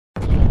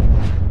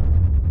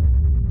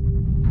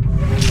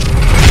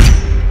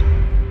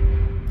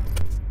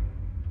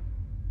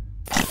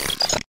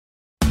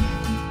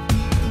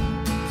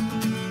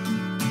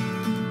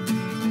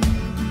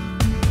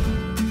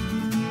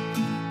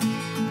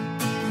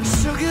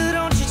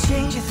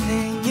change a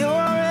thing.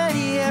 You're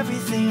already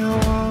everything I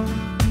want.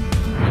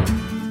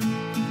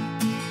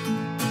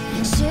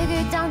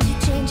 Sugar, don't you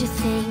change a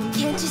thing.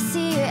 Can't you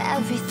see you're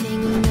everything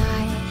I'm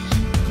not?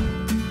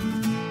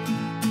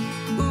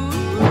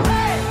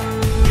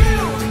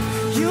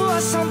 You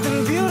are something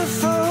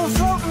beautiful,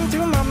 floating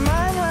through my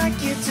mind like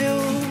you do.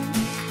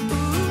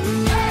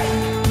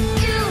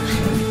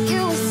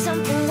 You are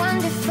something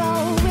wonderful.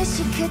 Wish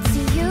you could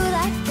see you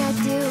like I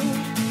do.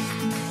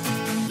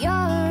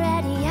 You're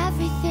already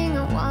everything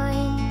I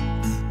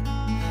want.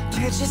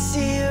 Can't you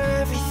see you're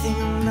everything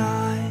I'm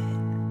not?